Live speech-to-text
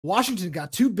Washington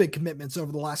got two big commitments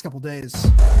over the last couple days.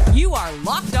 You are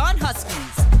Locked On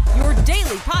Huskies, your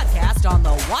daily podcast on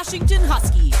the Washington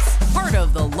Huskies, part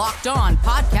of the Locked On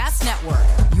Podcast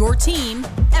Network, your team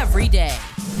every day.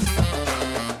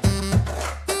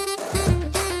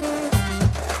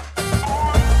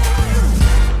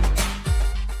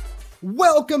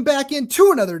 Welcome back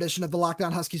into another edition of the Locked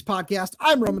On Huskies podcast.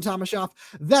 I'm Roman Tomashoff.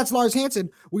 That's Lars Hanson.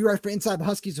 We write for Inside the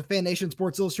Huskies of Fan Nation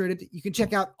Sports Illustrated. You can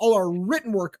check out all our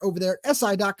written work over there at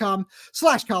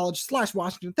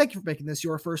si.com/college/Washington. Thank you for making this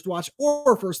your first watch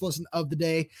or first listen of the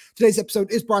day. Today's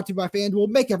episode is brought to you by FanDuel.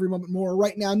 Make every moment more.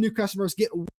 Right now, new customers get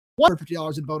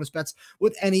 $150 in bonus bets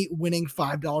with any winning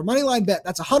 $5 moneyline bet.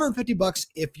 That's $150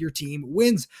 if your team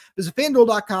wins. Visit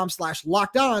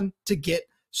FanDuel.com/locked-on to get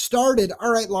started.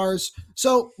 All right, Lars.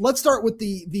 So let's start with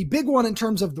the big one in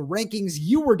terms of the rankings.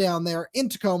 You were down there in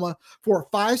Tacoma for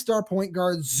five-star point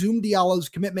guard Zoom Diallo's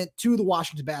commitment to the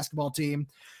Washington basketball team.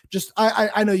 Just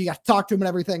I know you got to talk to him and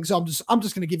everything, so I'm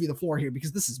just going to give you the floor here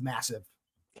because this is massive.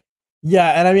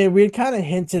 Yeah, and I mean, we had kind of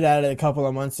hinted at it a couple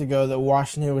of months ago that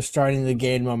Washington was starting to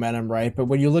gain momentum, right? But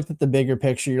when you looked at the bigger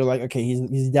picture, you're like, okay,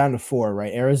 he's down to four,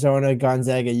 right? Arizona,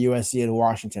 Gonzaga, USC, and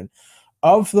Washington.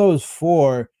 Of those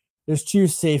four, there's two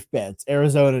safe bets,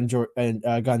 Arizona and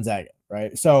Gonzaga,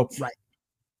 right? So right.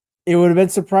 It would have been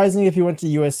surprising if he went to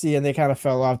USC and they kind of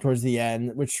fell off towards the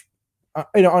end, which,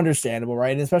 understandable,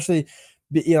 right? And especially,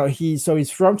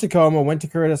 he's from Tacoma, went to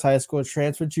Curtis High School,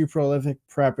 transferred to Prolific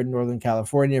Prep in Northern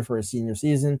California for his senior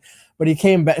season, but he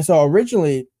came back. So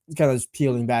originally, kind of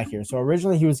peeling back here. So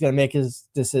originally he was going to make his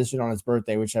decision on his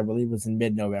birthday, which I believe was in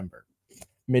mid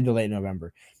to late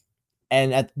November.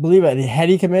 And had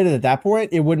he committed at that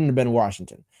point, it wouldn't have been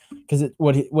Washington, because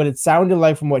what it sounded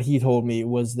like from what he told me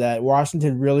was that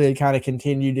Washington really kind of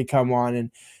continued to come on,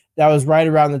 and that was right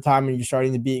around the time when you're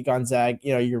starting to beat Gonzaga.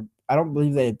 I don't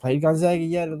believe they had played Gonzaga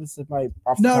yet.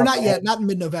 No, not yet. Not in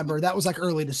mid-November. That was like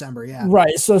early December. Yeah.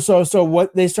 Right. So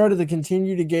what they started to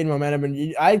continue to gain momentum,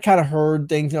 and I kind of heard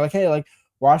things like, hey, like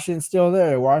Washington's still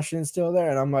there,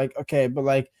 and I'm like, okay, but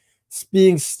like,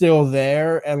 being still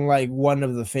there and like one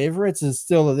of the favorites is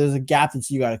still, there's a gap that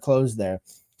you got to close there.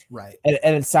 Right. And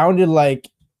it sounded like,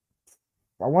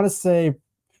 I want to say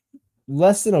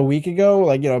less than a week ago,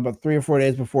 about 3 or 4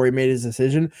 days before he made his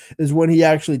decision, is when he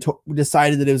actually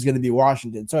decided that it was going to be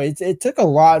Washington. So it took a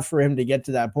lot for him to get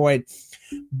to that point.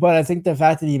 But I think the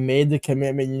fact that he made the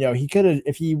commitment, he could have,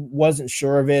 if he wasn't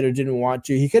sure of it or didn't want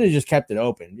to, he could have just kept it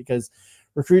open, because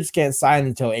recruits can't sign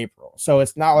until April. So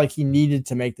it's not like he needed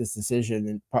to make this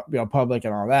decision in public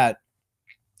and all that.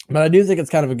 But I do think it's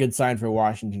kind of a good sign for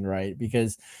Washington, right?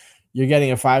 Because you're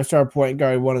getting a five-star point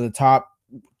guard, one of the top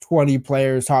 20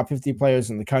 players, top 50 players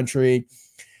in the country.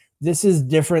 This is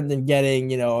different than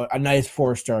getting, a nice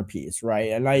four-star piece,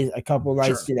 right? A couple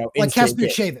nice, sure. Like Casper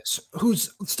Chavis,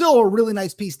 who's still a really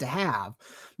nice piece to have.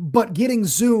 But getting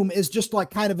Zoom is just like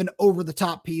kind of an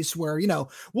over-the-top piece where,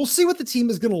 we'll see what the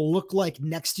team is going to look like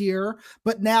next year.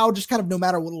 But now, just kind of no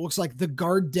matter what it looks like, the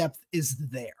guard depth is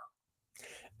there.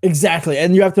 Exactly.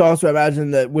 And you have to also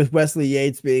imagine that with Wesley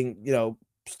Yates being,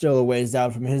 still a ways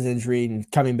out from his injury and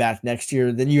coming back next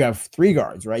year, then you have three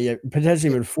guards, right? You have potentially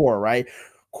even four, right?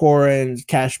 Corin,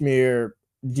 Kashmir,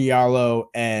 Diallo,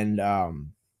 and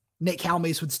Nate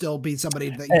Calmace would still be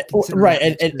somebody that you consider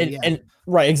right, and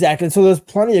right, exactly. So there's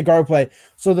plenty of guard play.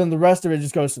 So then the rest of it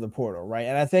just goes to the portal, right?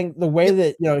 And I think the way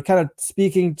that kind of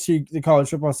speaking to the college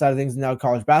football side of things and now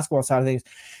college basketball side of things,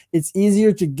 it's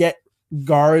easier to get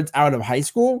guards out of high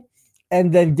school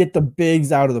and then get the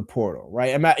bigs out of the portal,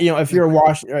 right? If you're a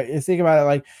Washington, right, you think about it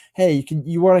like, hey,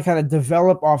 you want to kind of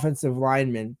develop offensive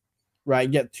linemen, right?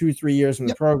 Get 2-3 years in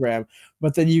the program,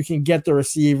 but then you can get the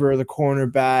receiver, the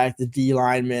cornerback, the D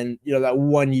lineman, that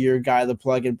 1 year guy, the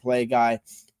plug and play guy.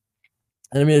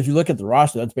 And I mean, if you look at the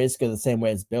roster, that's basically the same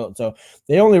way it's built. So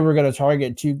they only were going to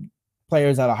target two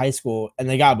players out of high school, and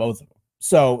they got both of them.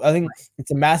 So I think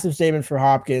it's a massive statement for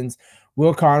Hopkins.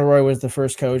 Will Conroy was the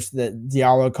first coach that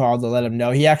Diallo called to let him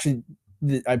know. He actually,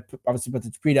 I obviously put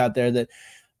the tweet out there that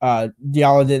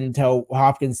Diallo didn't tell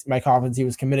Mike Hopkins he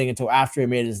was committing until after he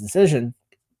made his decision.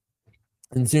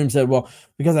 And Zoom said, well,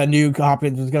 because I knew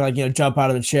Hopkins was going to, jump out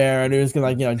of the chair, and he was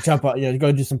going to, jump up,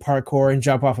 go do some parkour and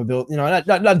jump off a building, not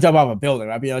jump off a building,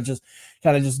 right? Just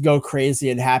kind of just go crazy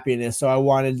in happiness. So I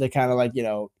wanted to kind of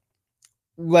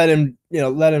let him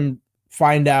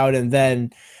find out and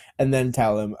then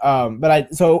tell him.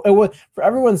 So it was, for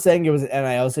everyone saying it was an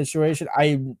NIL situation,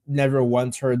 I never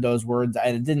once heard those words,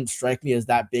 and it didn't strike me as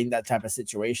that being that type of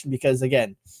situation, because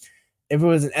again, if it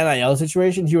was an NIL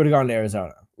situation, he would have gone to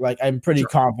Arizona. Like, I'm pretty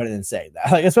confident in saying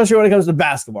that, like, especially when it comes to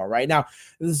basketball. Right now,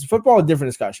 this is football, a different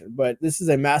discussion, but this is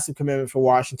a massive commitment for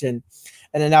Washington,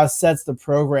 and it now sets the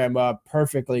program up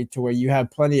perfectly to where you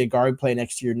have plenty of guard play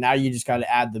next year. Now you just got to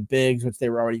add the bigs, which they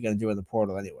were already going to do in the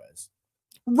portal anyways.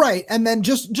 Right. And then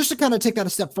just to kind of take that a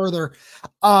step further,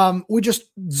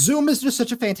 Zoom is just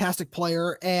such a fantastic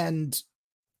player, and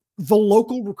the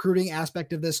local recruiting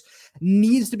aspect of this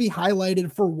needs to be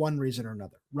highlighted for one reason or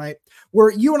another, right?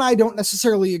 Where you and I don't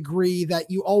necessarily agree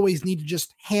that you always need to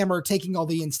just hammer taking all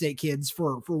the in-state kids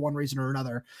for one reason or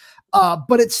another.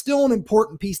 But it's still an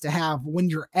important piece to have when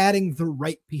you're adding the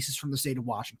right pieces from the state of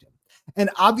Washington.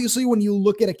 And obviously when you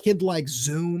look at a kid like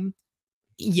Zoom,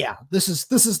 yeah, this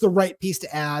is the right piece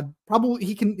to add. Probably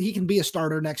he can be a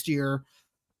starter next year,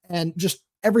 and just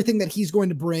everything that he's going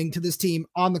to bring to this team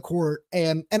on the court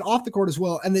and off the court as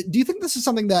well. And do you think this is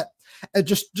something that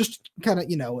just kind of,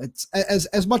 it's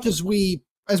as much as we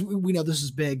know this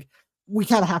is big, we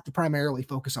kind of have to primarily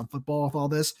focus on football with all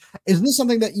this. Is this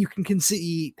something that you can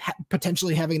see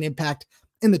potentially having an impact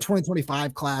in the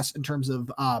 2025 class in terms of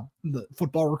the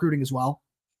football recruiting as well?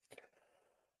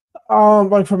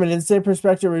 Like from an in-state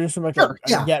perspective, or just from like hey,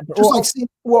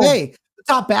 the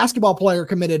top basketball player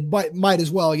committed, but might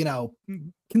as well,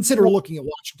 consider looking at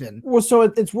Washington. Well, so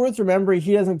it's worth remembering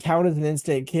he doesn't count as an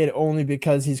in-state kid only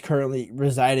because he's currently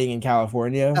residing in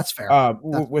California. That's fair.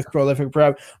 With prolific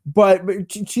prep. But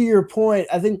to your point,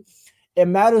 I think it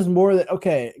matters more that,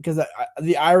 okay, because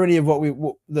the irony of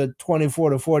the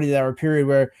 24 to 40-hour period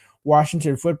where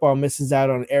Washington football misses out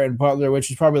on Aaron Butler, which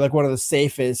is probably like one of the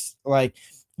safest, like,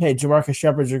 hey, Jamarcus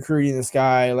Shepard's recruiting this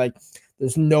guy. Like,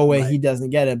 there's no way he doesn't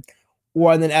get him.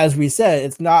 Well, and then as we said,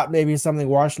 it's not maybe something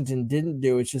Washington didn't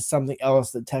do. It's just something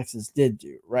else that Texas did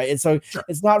do, right? And so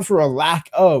it's not for a lack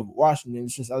of Washington.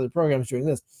 It's just other programs doing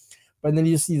this. But then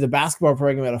you see the basketball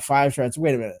program at a 5-star. It's,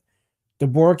 wait a minute.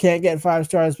 DeBoer can't get 5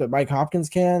 stars, but Mike Hopkins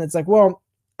can. It's like, well,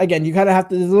 again, you kind of have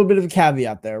to – there's a little bit of a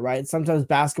caveat there, right? Sometimes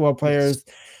basketball players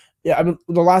 – yeah, I mean,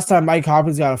 the last time Mike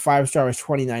Hopkins got a 5-star was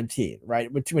 2019,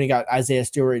 right? When he got Isaiah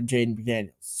Stewart and Jaden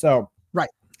McDaniels. So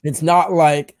it's not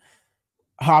like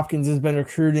Hopkins has been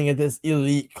recruiting at this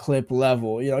elite clip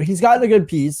level. He's gotten a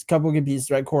couple of good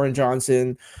pieces, right? Corin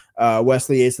Johnson,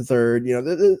 Wesley Ace III.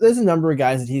 There's a number of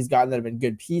guys that he's gotten that have been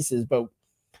good pieces, but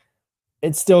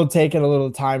it's still taken a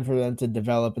little time for them to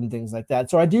develop and things like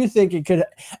that. So I do think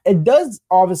it does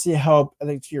obviously help, I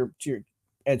think, to your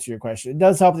answer your question. It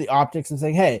does help the optics and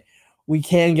saying, hey, we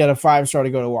can get a 5-star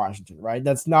to go to Washington, right?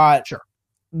 That's not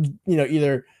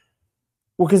either.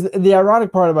 Well, because the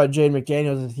ironic part about Jaden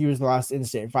McDaniels is he was the last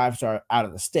in-state 5-star out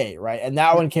of the state, right? And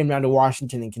that one came down to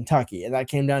Washington and Kentucky, and that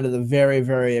came down to the very,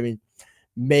 very,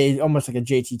 made almost like a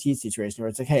JTT situation where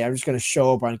it's like, hey, I'm just going to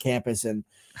show up on campus, and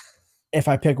if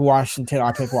I pick Washington,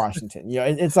 I'll pick Washington.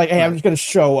 It's like, hey, I'm just going to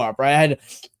show up, right?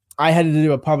 I had to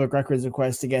do a public records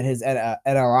request to get his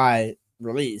NLI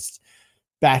released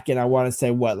back in, I want to say,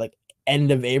 like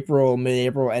end of April,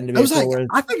 mid-April, end of April.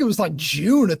 I think it was like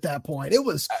June at that point. It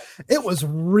was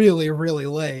really, really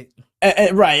late.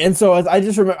 Right. And so I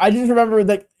just remember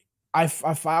that I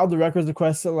filed the records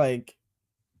request at like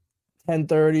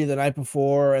 10:30 the night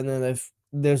before, and then if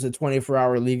there's a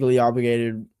 24-hour legally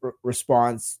obligated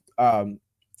response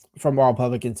from all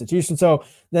public institutions. So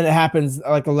then it happens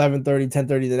like 11:30,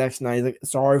 10:30 the next night. He's like,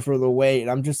 sorry for the wait. And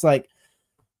I'm just like,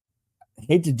 I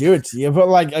hate to do it to you, but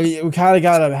like, we kind of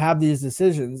got to have these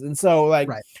decisions. And so like,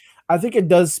 I think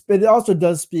it also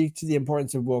does speak to the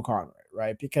importance of Will Conroy,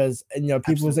 right? Because,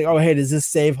 people will say, oh, hey, does this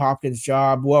save Hopkins'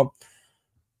 job? Well,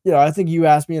 I think you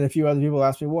asked me and a few other people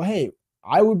asked me, well, hey,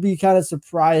 I would be kind of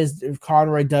surprised if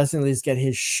Conroy doesn't at least get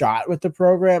his shot with the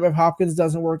program if Hopkins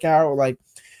doesn't work out. Or like,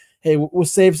 hey, we'll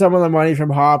save some of the money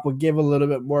from Hop. We'll give a little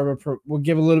bit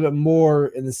more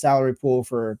in the salary pool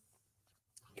for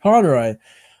Conroy.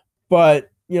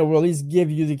 But, we'll at least give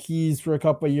you the keys for a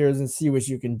couple of years and see what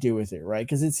you can do with it, right?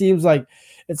 Because it seems like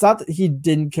it's not that he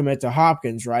didn't commit to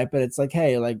Hopkins, right? But it's like,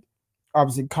 hey, like,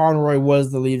 obviously Conroy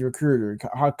was the lead recruiter.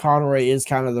 Conroy is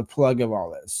kind of the plug of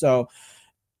all this. So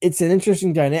it's an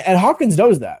interesting dynamic. And Hopkins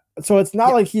knows that. So it's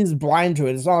not like he's blind to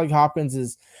it. It's not like Hopkins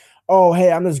is, oh,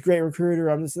 hey, I'm this great recruiter.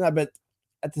 I'm this and that. But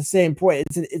at the same point,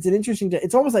 it's an interesting –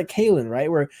 it's almost like Kalen, right,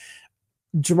 where –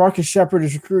 Jamarcus Shepard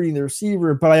is recruiting the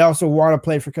receiver, but I also want to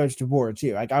play for Coach DeBoer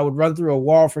too. Like I would run through a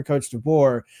wall for Coach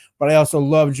DeBoer, but I also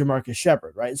love Jamarcus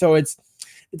Shepard, right? So it's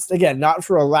again not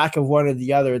for a lack of one or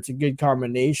the other. It's a good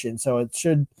combination. So it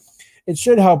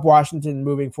should help Washington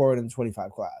moving forward in the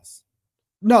 25 class.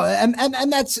 No, and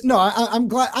that's no. I'm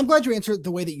glad you answered it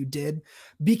the way that you did,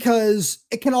 because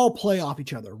it can all play off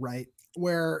each other, right?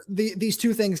 Where these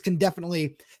two things can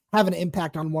definitely have an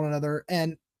impact on one another.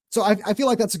 And So I feel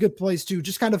like that's a good place to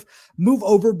just kind of move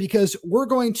over, because we're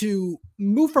going to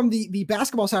move from the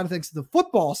basketball side of things to the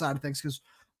football side of things, because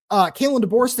Kalen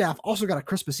DeBoer's staff also got a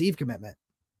Christmas Eve commitment.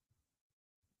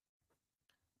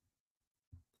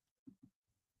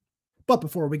 But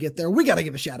before we get there, we got to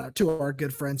give a shout out to our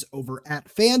good friends over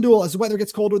at FanDuel. As the weather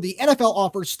gets colder, the NFL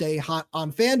offers stay hot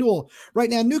on FanDuel. Right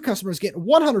now, new customers get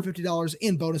 $150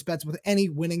 in bonus bets with any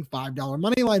winning $5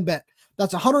 moneyline bet.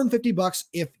 That's $150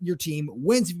 if your team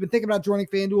wins. If you've been thinking about joining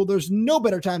FanDuel, there's no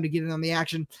better time to get in on the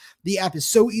action. The app is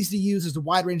so easy to use. There's a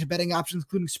wide range of betting options,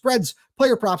 including spreads,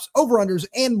 player props, over-unders,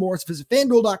 and more. So visit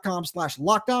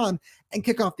FanDuel.com/lockedon and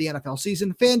kick off the NFL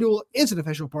season. FanDuel is an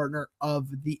official partner of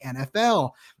the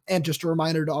NFL. And just a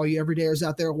reminder to all you everydayers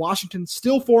out there, Washington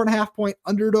still 4.5-point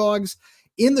underdogs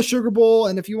in the Sugar Bowl.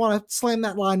 And if you want to slam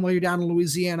that line while you're down in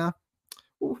Louisiana,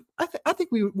 I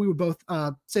think we would both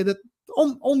say that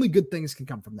only good things can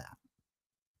come from that.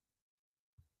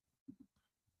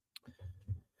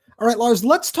 All right, Lars,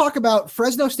 let's talk about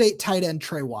Fresno State tight end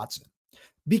Tre Watson,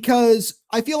 because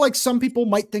I feel like some people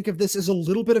might think of this as a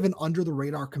little bit of an under the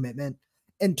radar commitment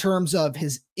in terms of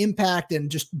his impact and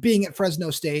just being at Fresno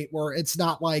State, where it's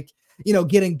not like,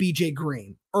 getting BJ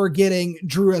Green or getting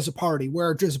Drew Azzopardi,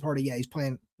 where Drew Azzopardi, he's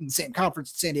playing in the same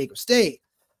conference at San Diego State,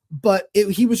 but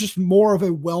he was just more of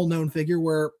a well-known figure,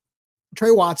 where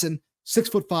Tre Watson,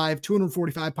 6'5",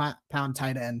 245-pound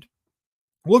tight end,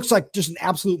 looks like just an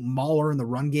absolute mauler in the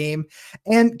run game,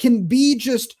 and can be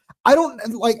just, I don't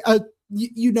like,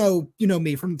 you know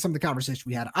me from some of the conversation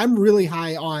we had. I'm really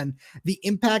high on the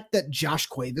impact that Josh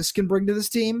Cuevas can bring to this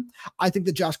team. I think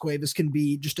that Josh Cuevas can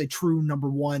be just a true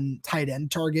number one tight end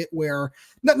target, where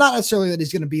not necessarily that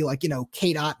he's going to be like,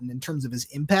 Kate Otten in terms of his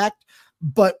impact,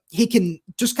 but he can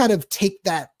just kind of take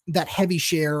that heavy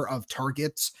share of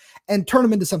targets and turn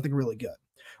them into something really good,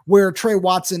 where Tre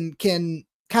Watson can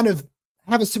kind of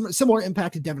have a similar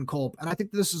impact to Devin Culp. And I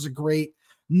think this is a great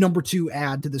number 2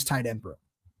 add to this tight end room.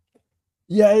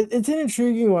 Yeah, it's an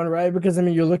intriguing one, right? Because,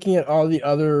 you're looking at all the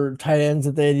other tight ends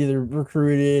that they had either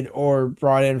recruited or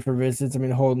brought in for visits.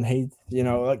 Holden Hates,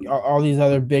 like all these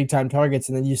other big-time targets,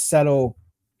 and then you settle,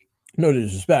 no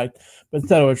disrespect, but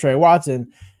settle with Tre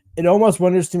Watson. It almost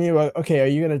wonders to me, well, okay, are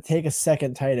you going to take a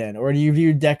second tight end, or do you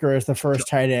view Decker as the first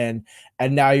tight end,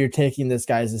 and now you're taking this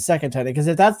guy as the second tight end? Because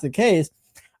if that's the case,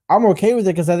 I'm okay with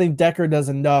it, because I think Decker does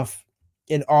enough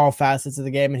in all facets of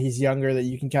the game, and he's younger, that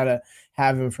you can kind of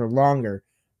have him for longer.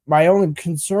 My only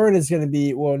concern is going to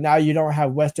be, well, now you don't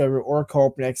have Westover or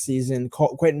Culp next season.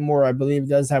 Quentin Moore, I believe,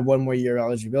 does have one more year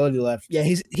eligibility left. Yeah,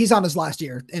 he's on his last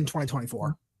year in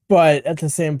 2024. But at the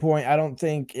same point, I don't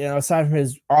think, aside from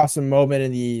his awesome moment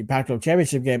in the Pac-12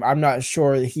 championship game, I'm not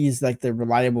sure that he's like the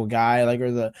reliable guy,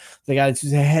 or the guy that's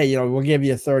say, hey, we'll give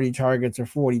you 30 targets or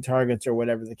 40 targets or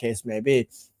whatever the case may be.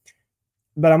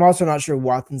 But I'm also not sure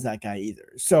Watson's that guy either.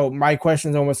 So my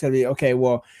question is almost going to be, okay,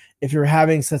 well, if you're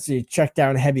having such a check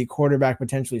down heavy quarterback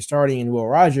potentially starting in Will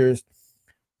Rogers,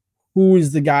 who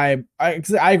is the guy? I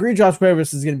agree Josh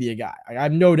Cuevas is going to be a guy. I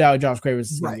have no doubt Josh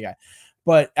Cuevas is going to be a guy.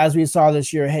 But as we saw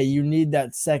this year, hey, you need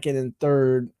that second and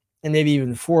third and maybe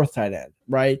even fourth tight end,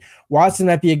 right? Watson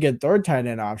might be a good third tight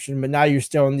end option, but now you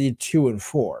still need 2 and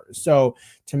 4. So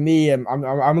to me, I'm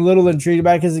a little intrigued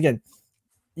by it, because again,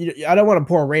 I don't want to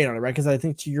pour rain on it, right? Because I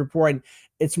think, to your point,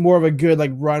 it's more of a good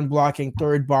run blocking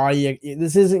third body.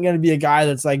 This isn't going to be a guy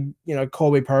that's like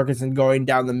Colby Parkinson going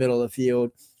down the middle of the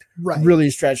field, right, really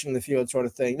stretching the field sort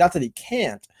of thing. Not that he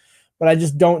can't, but I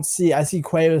just don't see. I see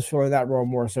Cuevas filling that role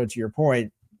more so, to your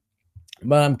point.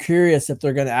 But I'm curious if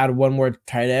they're going to add one more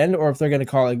tight end, or if they're going to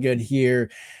call it good here,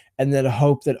 and then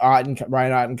hope that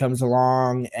Ryan Otten comes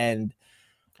along. And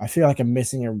I feel like I'm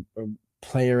missing a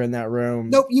player in that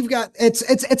room. Nope, you've got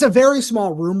it's a very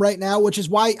small room right now, which is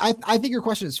why I think your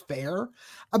question is fair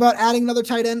about adding another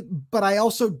tight end, but I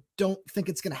also don't think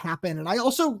it's going to happen. And I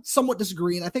also somewhat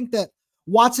disagree. And I think that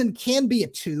Watson can be a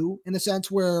 2 in the sense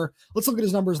where, let's look at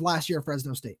his numbers last year at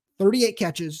Fresno State: 38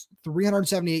 catches,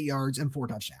 378 yards, and 4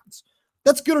 touchdowns.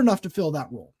 That's good enough to fill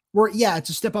that role. Where, yeah, it's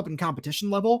a step up in competition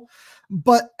level,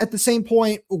 but at the same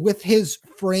point, with his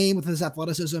frame, with his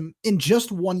athleticism, in just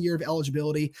 1 year of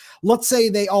eligibility, let's say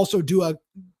they also do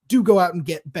go out and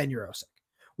get Ben Yurosek,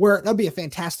 where that'd be a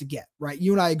fantastic get, right?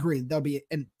 You and I agree that'd be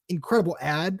an incredible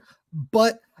add,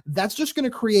 but that's just going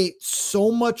to create so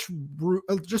much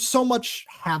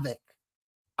havoc,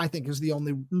 I think is the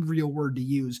only real word to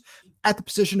use, at the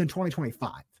position in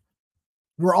 2025,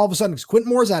 where all of a sudden, because Quentin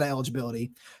Moore's out of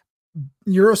eligibility,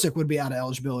 Yurosek would be out of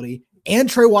eligibility, and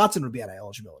Tre Watson would be out of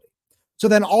eligibility. So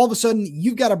then all of a sudden,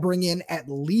 you've got to bring in at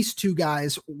least 2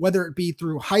 guys, whether it be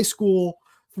through high school,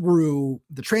 through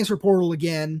the transfer portal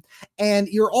again. And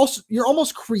you're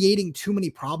almost creating too many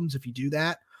problems if you do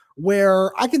that,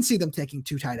 where I can see them taking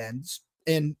 2 tight ends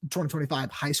in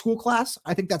 2025 high school class.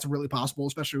 I think that's really possible,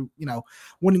 especially,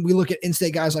 when we look at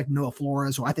in-state guys like Noah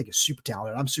Flores, who I think is super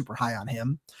talented. I'm super high on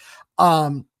him.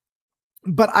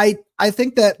 But I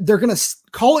think that they're going to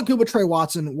call it good with Tre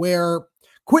Watson, where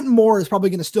Quentin Moore is probably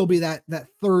going to still be that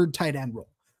third tight end role,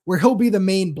 where he'll be the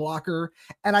main blocker.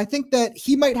 And I think that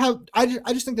he might have, I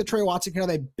just think that Tre Watson can have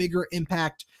a bigger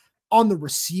impact on the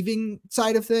receiving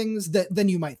side of things than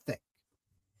you might think.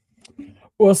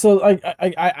 Well, so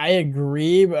I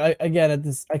agree, but again,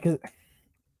 it's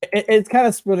kind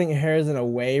of splitting hairs in a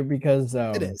way, because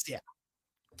it is, yeah.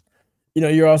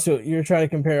 You're trying to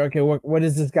compare, okay, what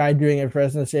is this guy doing at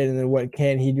Fresno State, and then what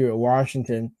can he do at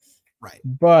Washington? Right.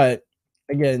 But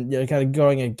again, kind of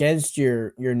going against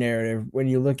your narrative, when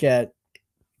you look at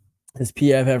his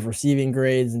PFF receiving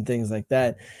grades and things like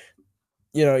that,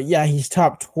 yeah, he's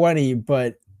top 20,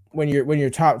 but when you're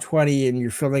top 20 and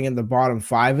you're filling in the bottom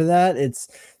 5 of that, it's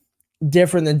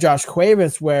different than Josh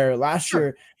Cuevas, where last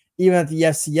year, even at the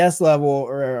FCS level,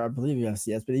 or I believe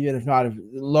FCS, but even if not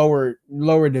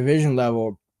lower division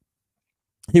level,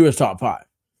 he was top 5.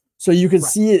 So you could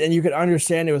see it and you could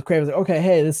understand it with Cuevas. Like, okay,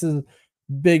 hey, this is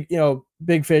big,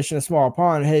 big fish in a small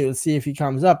pond. Hey, let's see if he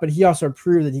comes up. But he also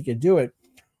proved that he could do it.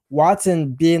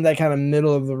 Watson being that kind of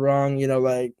middle of the rung,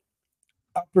 like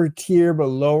upper tier, but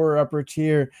lower upper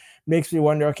tier, makes me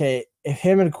wonder, okay, if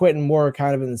him and Quentin Moore are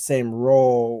kind of in the same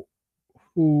role,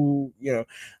 who,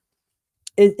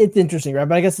 it's interesting, right?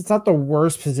 But I guess it's not the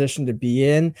worst position to be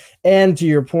in. And to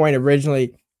your point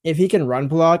originally, if he can run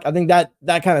block, I think that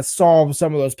kind of solves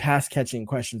some of those pass catching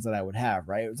questions that I would have,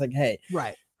 right? It's like, hey,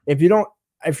 right, if you're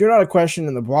not a question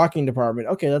in the blocking department,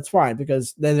 okay, that's fine,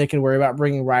 because then they can worry about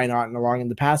bringing Ryan Otten along in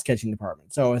the pass catching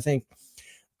department. So I think,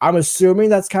 I'm assuming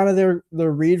that's kind of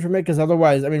their read from it, because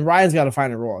otherwise, I mean, Ryan's got to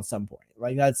find a role at some point.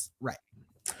 Like, that's right.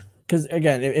 Because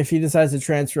again, if he decides to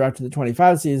transfer after the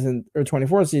 25 season or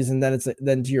 24 season, then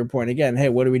then to your point again, hey,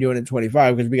 what are we doing in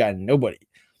 25? Because we got nobody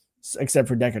except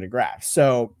for Decker DeGraff.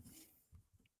 So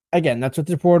again, that's what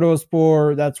the portal is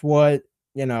for. That's what,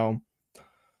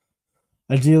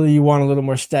 ideally you want a little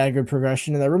more staggered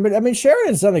progression in that room. But I mean,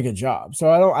 Sheridan's done a good job. So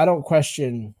I don't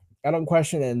question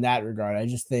it in that regard. I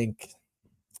just think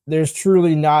there's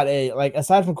truly not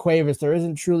aside from Cuevas, there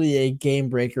isn't truly a game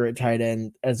breaker at tight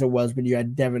end as it was when you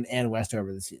had Devin and West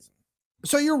over the season.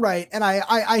 So you're right. And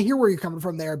I hear where you're coming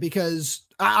from there, because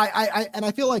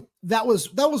I feel like that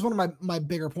was one of my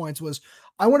bigger points was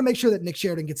I want to make sure that Nick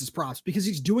Sheridan gets his props, because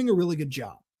he's doing a really good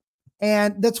job.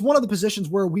 And that's one of the positions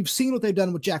where we've seen what they've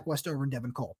done with Jack Westover and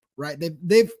Devin Culp, right?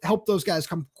 They've helped those guys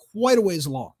come quite a ways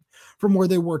along from where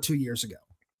they were 2 years ago.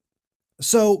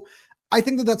 So I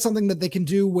think that that's something that they can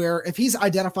do, where if he's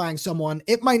identifying someone,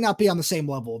 it might not be on the same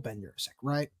level of Ben Yurosek,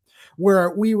 right?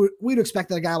 Where we'd expect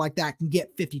that a guy like that can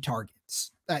get 50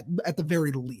 targets at the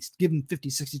very least, give him 50,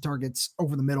 60 targets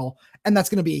over the middle. And that's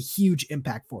going to be a huge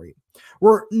impact for you.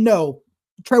 Where no,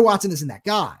 Tre Watson isn't that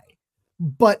guy,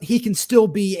 but he can still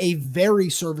be a very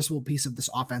serviceable piece of this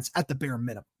offense at the bare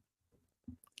minimum.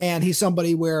 And he's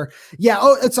somebody where,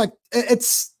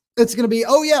 it's going to be,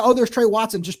 there's Tre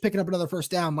Watson just picking up another first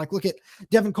down. Like, look at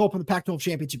Devin Culp in the Pac-12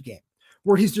 championship game,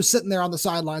 where he's just sitting there on the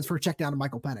sidelines for a check down to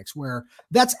Michael Penix, where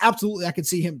that's absolutely, I could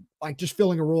see him like just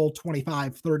filling a role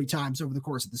 25, 30 times over the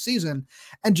course of the season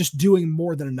and just doing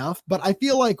more than enough. But I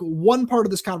feel like one part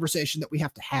of this conversation that we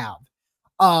have to have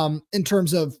in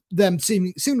terms of them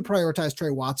seeming to prioritize Tre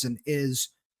Watson is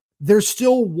there's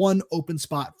still one open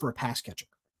spot for a pass catcher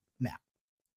now.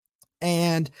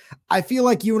 And I feel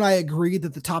like you and I agree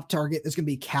that the top target is going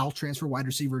to be Cal transfer wide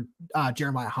receiver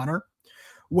Jeremiah Hunter,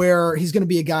 where he's going to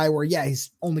be a guy where, he's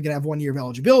only going to have 1 year of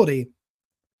eligibility,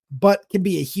 but can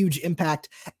be a huge impact.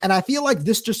 And I feel like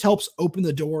this just helps open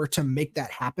the door to make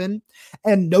that happen.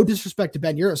 And no disrespect to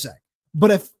Ben Yurosek, but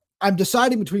if I'm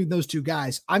deciding between those two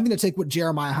guys, I'm going to take what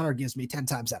Jeremiah Hunter gives me 10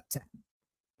 times out of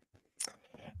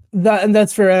 10.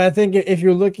 That's fair. And I think if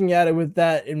you're looking at it with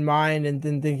that in mind and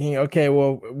then thinking, okay,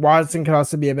 well, Watson can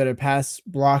also be a better pass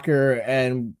blocker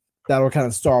and that'll kind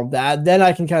of solve that, then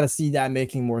I can kind of see that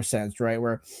making more sense, right?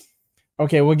 Where,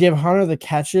 okay, we'll give Hunter the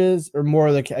catches or more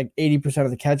of the 80%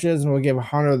 of the catches, and we'll give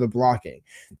Hunter the blocking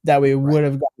that we would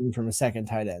have gotten from a second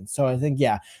tight end. So I think,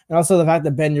 and also the fact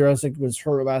that Ben Yurosek was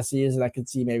hurt last season, I could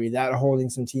see maybe that holding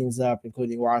some teams up,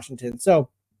 including Washington. So,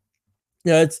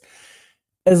 it's,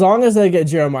 as long as they get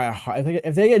Jeremiah,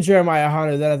 if they get Jeremiah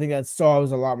Hunter, then I think that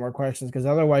solves a lot more questions, because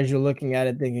otherwise you're looking at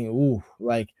it thinking, ooh,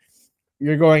 like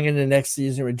you're going into next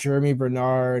season with Jeremy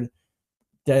Bernard,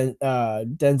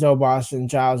 Denzel Boston,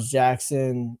 Giles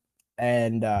Jackson,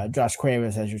 and Josh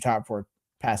Quavis as your top 4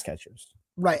 pass catchers.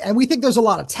 Right. And we think there's a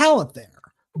lot of talent there,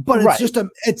 but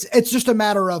it's just a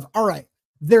matter of, all right,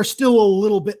 they're still a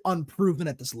little bit unproven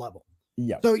at this level.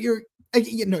 Yeah. So you're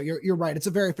right. It's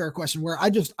a very fair question where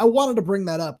I wanted to bring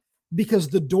that up because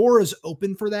the door is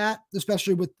open for that,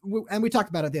 especially and we talked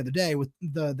about it the other day with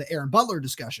the Aaron Butler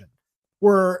discussion,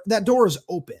 where that door is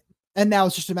open. And now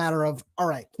it's just a matter of, all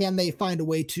right, can they find a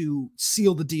way to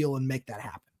seal the deal and make that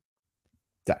happen?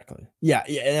 Exactly. Yeah.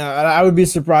 I would be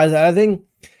surprised. I think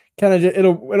kind of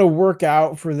it'll work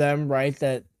out for them, right?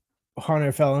 That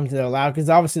Hunter fell into their lap because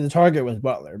obviously the target was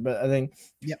Butler, but I think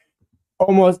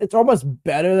it's almost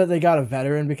better that they got a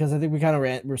veteran because I think we kind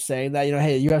of were saying that,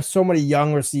 hey, you have so many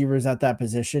young receivers at that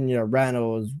position,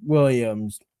 Reynolds,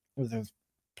 Williams, there's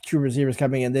 2 receivers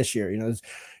coming in this year, there's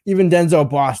even Denzel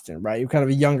Boston, right? You're kind of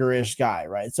a younger-ish guy,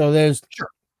 right? So there's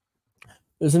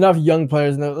enough young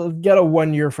players, and they'll get a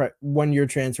one-year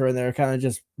transfer in there, kind of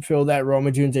just fill that Rome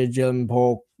Odunze, Jalen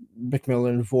Polk,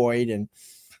 McMillan void, and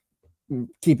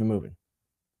keep it moving.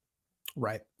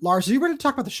 Right. Lars, are you ready to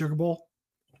talk about the Sugar Bowl?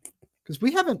 Because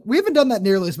we haven't done that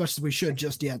nearly as much as we should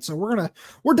just yet. So we're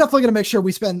definitely gonna make sure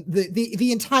we spend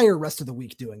the entire rest of the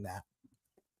week doing that.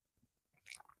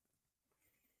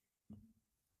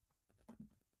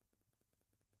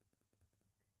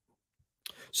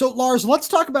 So Lars, let's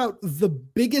talk about the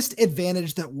biggest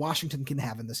advantage that Washington can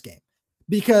have in this game,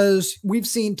 because we've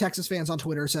seen Texas fans on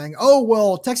Twitter saying, "Oh,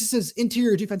 well, Texas's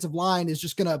interior defensive line is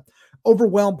just going to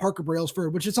overwhelm Parker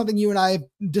Brailsford," which is something you and I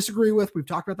disagree with. We've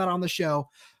talked about that on the show,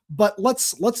 but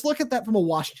let's look at that from a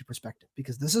Washington perspective,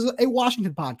 because this is a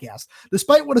Washington podcast,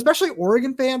 despite what especially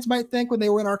Oregon fans might think when they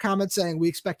were in our comments saying we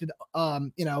expected,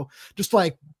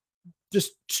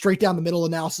 just straight down the middle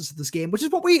analysis of this game, which is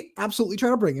what we absolutely try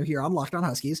to bring you here on Locked On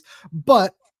Huskies,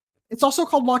 but it's also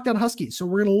called Locked On Huskies. So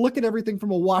we're going to look at everything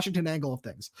from a Washington angle of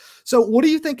things. So what do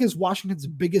you think is Washington's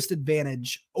biggest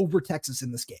advantage over Texas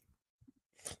in this game?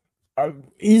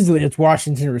 Easily it's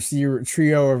Washington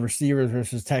trio of receivers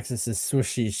versus Texas's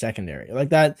swishy secondary. Like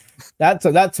that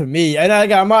to me, and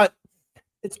I'm not,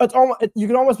 it's almost, you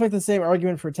can almost make the same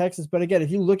argument for Texas, but again, if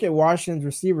you look at Washington's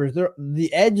receivers, the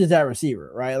edge is that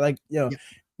receiver, right? Like,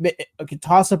 okay,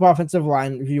 toss up offensive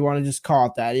line if you want to just call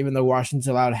it that, even though Washington's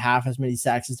allowed half as many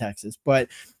sacks as Texas, but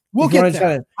we'll get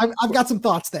there. I've got some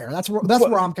thoughts there. That's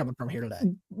where I'm coming from here today.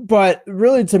 But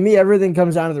really, to me, everything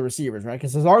comes down to the receivers, right?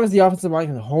 Because as long as the offensive line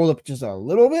can hold up just a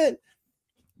little bit,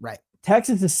 right?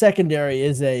 Texas's secondary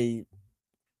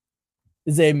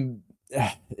there's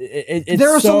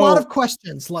a lot of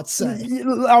questions, let's say.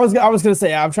 I was going to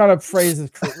say, I'm trying to phrase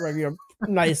this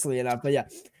nicely enough, but yeah,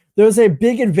 there's a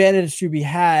big advantage to be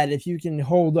had if you can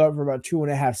hold up for about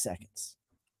 2.5 seconds.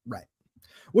 Right.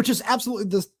 Which is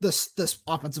absolutely this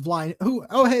offensive line who,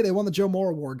 oh, hey, they won the Joe Moore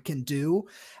Award, can do.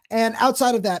 And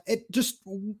outside of that,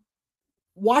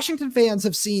 Washington fans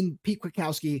have seen Pete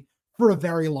Kwiatkowski for a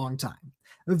very long time.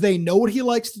 They know what he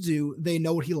likes to do. They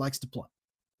know what he likes to play.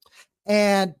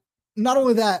 And not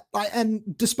only that, and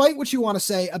despite what you want to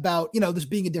say about, this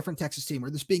being a different Texas team or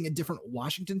this being a different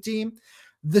Washington team,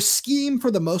 the scheme for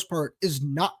the most part is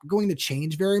not going to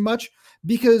change very much,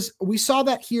 because we saw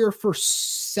that here for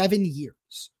 7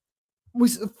 years.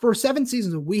 For 7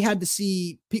 seasons, we had to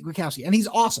see Pete Kwiatkowski, and he's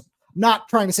awesome. Not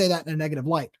trying to say that in a negative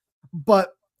light,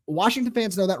 but Washington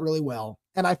fans know that really well.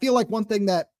 And I feel like one thing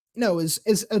that,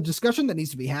 is a discussion that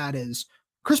needs to be had is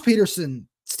Chris Peterson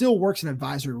still works an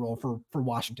advisory role for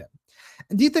Washington.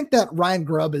 And do you think that Ryan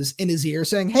Grubb is in his ear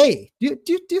saying, hey, do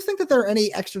you think that there are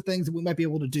any extra things that we might be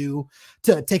able to do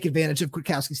to take advantage of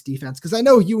Kwiatkowski's defense? Because I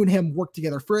know you and him worked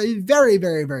together for a very,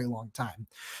 very, very long time.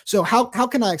 So how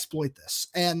can I exploit this?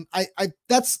 And I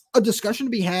that's a discussion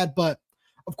to be had, but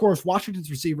of course,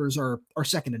 Washington's receivers are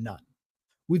second to none.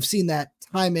 We've seen that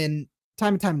time and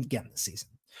time again this season.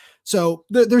 So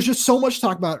there's just so much to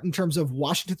talk about in terms of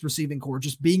Washington's receiving core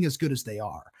just being as good as they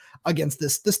are against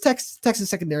this Texas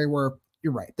secondary, where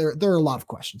you're right. There are a lot of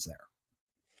questions there.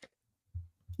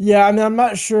 Yeah, I mean, I'm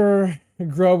not sure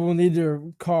Grubb will need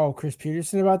to call Chris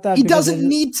Peterson about that. He doesn't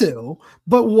need to,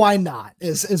 but why not?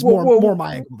 Is more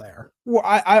my angle there. Well,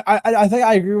 I think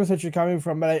I agree with what you're coming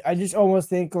from, but I just almost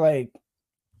think like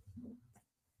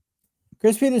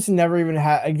Chris Peterson never even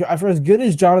had, for as good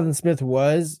as Jonathan Smith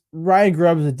was, Ryan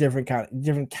Grubb is a different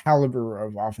caliber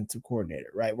of offensive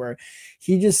coordinator, right? Where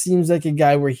he just seems like a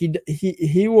guy where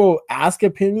he will ask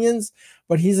opinions,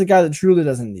 but he's a guy that truly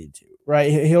doesn't need to,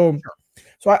 right? He'll.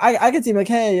 So I could see him like,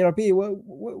 hey, Pete,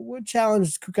 what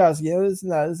challenge Kwiatkowski? This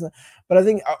and that. But I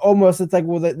think almost it's like,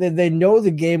 well, they know the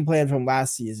game plan from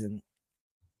last season,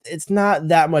 it's not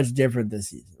that much different this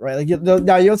season, right? Like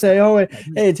now you'll say, oh,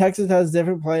 hey, Texas has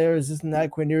different players, this and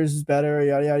that. Quinn Ewers is better,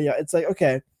 yada yada yada. It's like,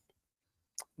 okay,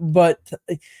 but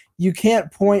you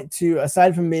can't point to,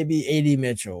 aside from maybe A.D.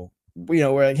 Mitchell,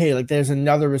 where like, hey, like there's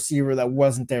another receiver that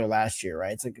wasn't there last year,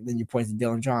 right? It's like then you point to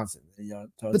Dylan Johnson.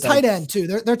 So the tight end too.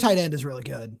 Their tight end is really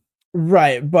good.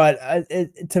 Right, but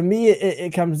to me,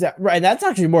 it comes down right. That's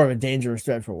actually more of a dangerous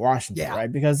threat for Washington, right?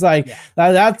 Because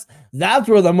that's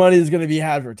where the money is going to be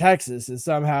had for Texas is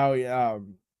somehow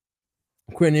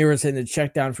Quinn Ewers hitting a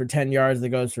check down for 10 yards that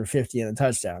goes for 50 and a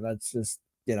touchdown. That's just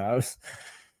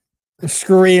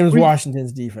screams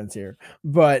Washington's defense here.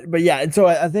 But yeah, and so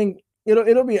I think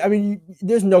it'll be. I mean,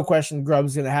 there's no question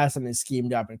Grubb's going to have something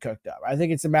schemed up and cooked up. I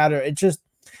think it's a matter. It's just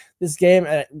this game.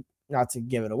 Not to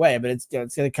give it away, but it's going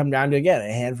to come down to, again,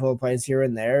 a handful of plays here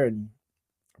and there and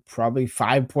probably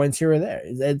 5 points here or there.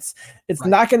 It's right.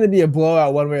 Not going to be a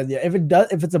blowout one way or the other.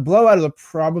 If it's a blowout, it'll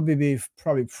probably be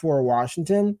for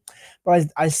Washington, but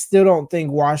I still don't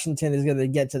think Washington is going to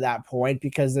get to that point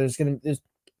because there's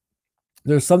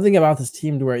something about this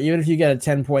team to where even if you get a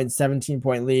 10-point,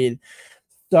 17-point lead,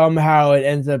 somehow it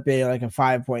ends up being like a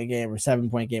 5-point game or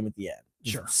 7-point game at the end.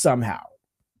 Sure. Somehow.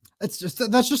 That's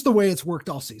just the way it's worked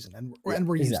all season, and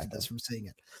we're used to this from seeing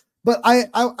it. But I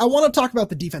want to talk about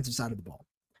the defensive side of the ball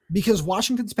because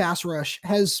Washington's pass rush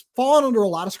has fallen under a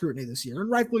lot of scrutiny this year, and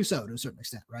rightfully so to a certain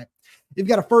extent, right? You've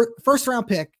got a first round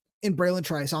pick in Braylon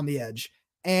Trice on the edge,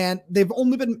 and they've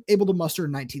only been able to muster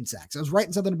 19 sacks. I was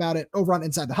writing something about it over on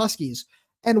Inside the Huskies,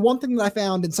 and one thing that I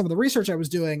found in some of the research I was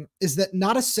doing is that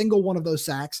not a single one of those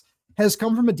sacks has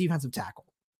come from a defensive tackle,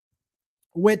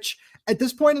 which at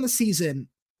this point in the season,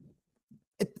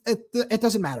 it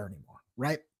doesn't matter anymore,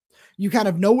 right? You kind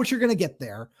of know what you're going to get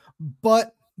there,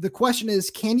 but the question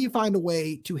is, can you find a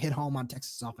way to hit home on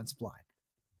Texas offensive line?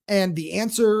 And the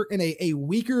answer in a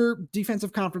weaker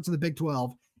defensive conference in the Big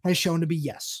 12 has shown to be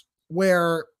yes,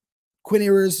 where Quinn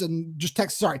Ewers and just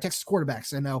Texas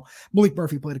quarterbacks, I know Malik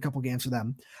Murphy played a couple games for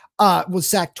them, was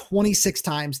sacked 26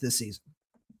 times this season.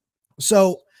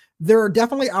 So there are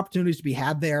definitely opportunities to be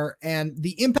had there, and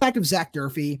the impact of Zach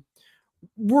Durfee,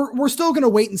 we're still going to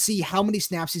wait and see how many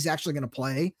snaps he's actually going to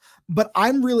play, but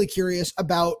I'm really curious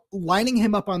about lining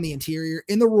him up on the interior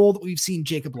in the role that we've seen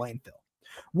Jacob Lane fill,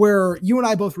 where you and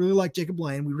I both really like Jacob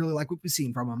Lane. We really like what we've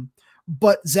seen from him,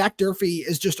 but Zach Durfee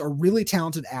is just a really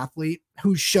talented athlete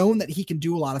who's shown that he can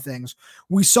do a lot of things.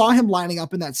 We saw him lining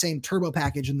up in that same turbo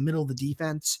package in the middle of the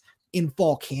defense in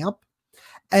fall camp.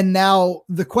 And now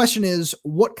the question is,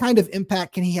 what kind of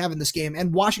impact can he have in this game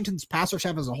and Washington's pass rush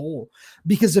have as a whole?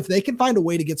 Because if they can find a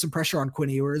way to get some pressure on Quinn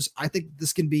Ewers, I think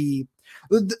this can be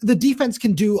the defense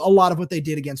can do a lot of what they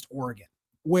did against Oregon,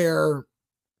 where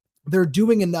they're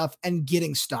doing enough and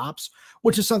getting stops,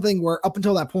 which is something where up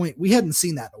until that point, we hadn't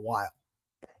seen that in a while.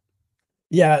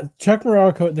 Yeah. Chuck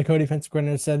Morrell, the co-defensive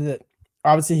coordinator, said that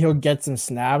obviously he'll get some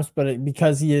snaps, but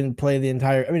because he didn't play the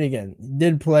entire, I mean, again, he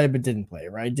did play, but didn't play,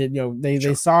 right?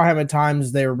 They saw him at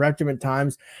times, they repped him at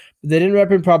times, but they didn't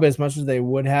rep him probably as much as they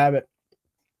would have it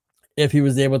if he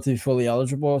was able to be fully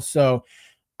eligible. So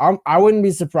I wouldn't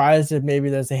be surprised if maybe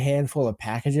there's a handful of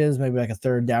packages, maybe like a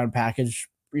third down package,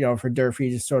 for Durfee,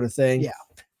 just sort of thing. Yeah.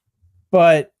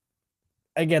 But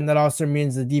again, that also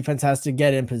means the defense has to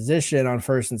get in position on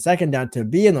first and second down to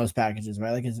be in those packages,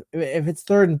 right? Like if it's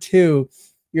 3rd and 2,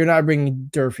 you're not bringing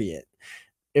Durfee in.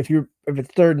 If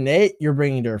it's 3rd and 8, you're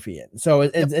bringing Durfee in. So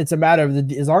it's a matter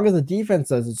of as long as the defense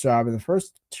does its job in the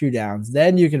first 2 downs,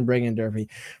 then you can bring in Durfee.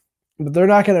 But they're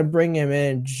not going to bring him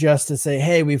in just to say,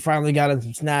 "Hey, we finally got him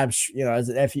some snaps," as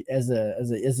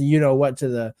a what to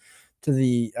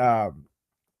the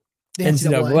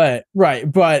NCAA.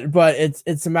 Right. But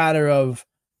it's a matter of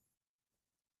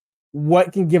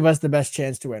what can give us the best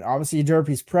chance to win. Obviously,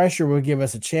 Durfee's pressure will give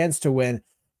us a chance to win,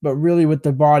 but really with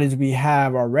the bodies we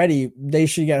have already, they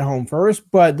should get home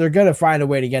first, but they're going to find a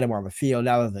way to get him on the field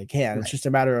now that they can. Right. It's just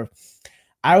a matter of,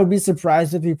 I would be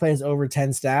surprised if he plays over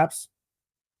 10 snaps,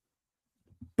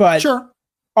 but sure.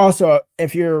 Also,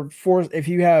 if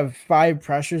you have 5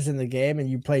 pressures in the game and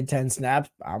you played 10 snaps,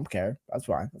 I don't care. That's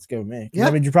fine. That's good with me. Yeah.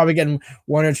 I mean, you're probably getting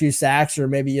 1 or 2 sacks or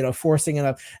maybe, forcing it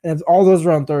up. And if all those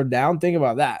are on 3rd down, think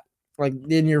about that. Like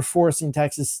then you're forcing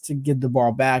Texas to get the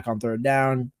ball back on 3rd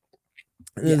down.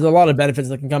 There's a lot of benefits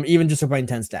that can come even just for playing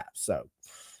 10 snaps. So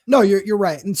no, you're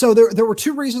right. And so there were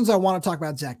 2 reasons I want to talk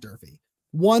about Zach Durfee.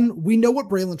 One, we know what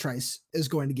Braylon Trice is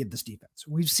going to give this defense.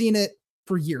 We've seen it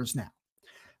for years now.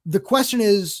 The question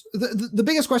is, the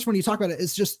biggest question when you talk about it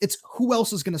is it's who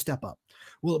else is going to step up?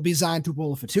 Will it be Zion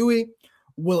Tupuola-Fatui?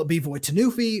 Will it be Voit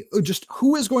Tanufi? Or just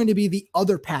who is going to be the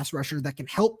other pass rusher that can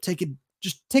help take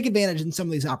just take advantage in some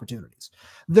of these opportunities.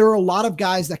 There are a lot of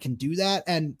guys that can do that,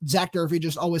 and Zach Durfee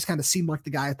just always kind of seemed like the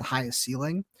guy at the highest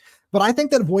ceiling. But I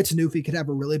think that Voit Tanufi could have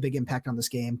a really big impact on this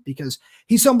game because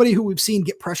he's somebody who we've seen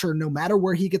get pressure no matter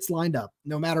where he gets lined up,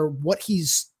 no matter what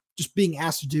he's just being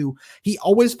asked to do. He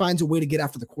always finds a way to get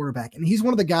after the quarterback, and he's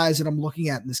one of the guys that I'm looking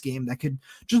at in this game that could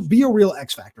just be a real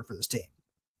X factor for this team.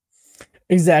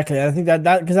 Exactly. I think that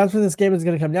because that's what this game is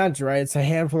going to come down to, right? It's a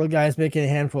handful of guys making a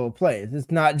handful of plays. It's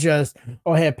not just,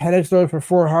 oh, hey, Penix throws for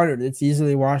 400. It's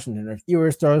easily Washington. Or if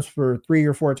Ewers throws for 3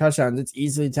 or 4 touchdowns, it's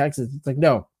easily Texas. It's like,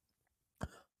 no.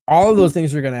 All of those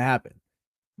things are going to happen.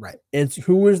 Right. It's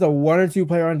who is the 1 or 2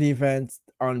 player on defense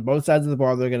on both sides of the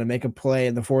ball. They're going to make a play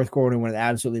in the fourth quarter when it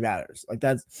absolutely matters. Like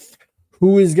that's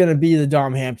who is going to be the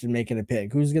Dom Hampton making a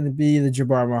pick? Who's going to be the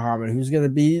Jabbar Muhammad? Who's going to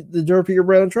be the Durfee or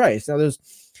Braylon Trice? Now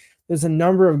there's a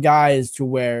number of guys to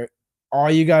where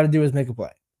all you got to do is make a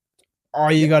play.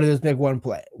 All you got to do is make one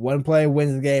play. One play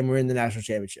wins the game. We're in the national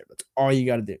championship. That's all you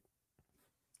got to do.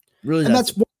 Really, and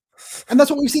that's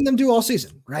what we've seen them do all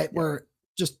season, right? Yeah. Where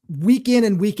just week in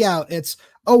and week out, it's,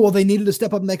 oh, well, they needed to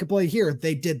step up and make a play here.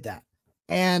 They did that.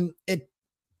 And it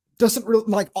doesn't really,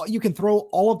 like, you can throw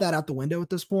all of that out the window at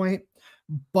this point,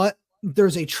 but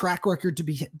there's a track record to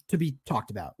be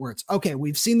talked about where it's, okay,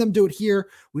 we've seen them do it here.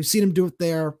 We've seen them do it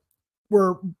there.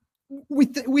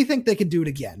 We think they can do it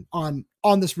again on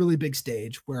this really big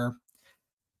stage where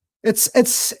it's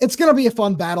going to be a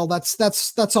fun battle.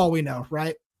 That's all we know,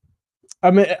 right? I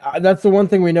mean, that's the one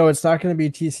thing we know. It's not going to be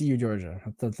TCU, Georgia.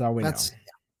 That's all we know.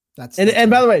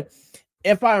 And by the way,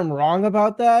 if I'm wrong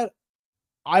about that,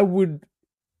 I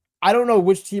don't know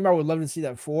which team I would love to see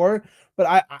that for, but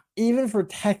I even for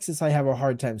Texas, I have a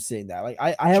hard time seeing that. Like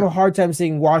I have a hard time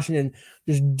seeing Washington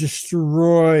just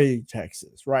destroy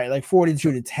Texas, right? Like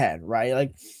 42-10, right?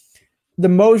 Like the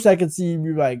most I could see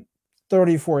be like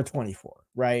 34-24,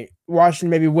 right? Washington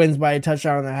maybe wins by a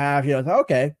touchdown and a half. You know, it's like,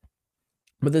 okay.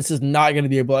 But this is not going to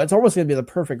be a blow. It's almost going to be the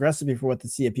perfect recipe for what the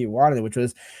CFP wanted, which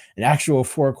was an actual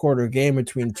 4-quarter game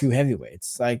between 2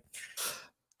 heavyweights. Like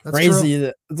that's crazy.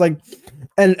 True. It's like,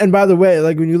 and by the way,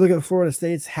 like when you look at Florida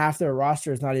State's, half their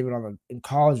roster is not even in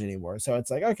college anymore. So it's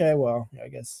like, okay, well, I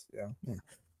guess, yeah.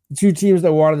 The 2 teams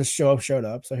that wanted to show up showed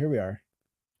up. So here we are.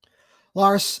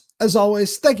 Lars, as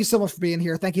always, thank you so much for being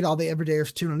here. Thank you to all the everydayers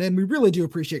for tuning in. We really do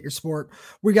appreciate your support.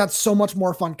 We got so much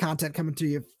more fun content coming to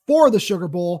you for the Sugar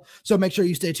Bowl. So make sure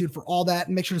you stay tuned for all that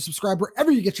and make sure to subscribe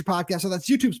wherever you get your podcast. So that's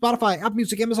YouTube, Spotify, Apple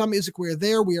Music, Amazon Music. We're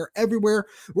there. We are everywhere.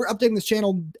 We're updating this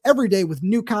channel every day with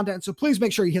new content. So please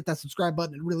make sure you hit that subscribe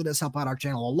button. It really does help out our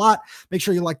channel a lot. Make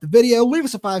sure you like the video. Leave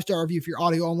us a 5-star review if you're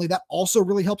audio only. That also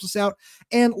really helps us out.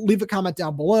 And leave a comment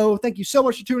down below. Thank you so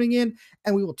much for tuning in.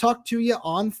 And we will talk to you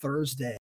on Thursday.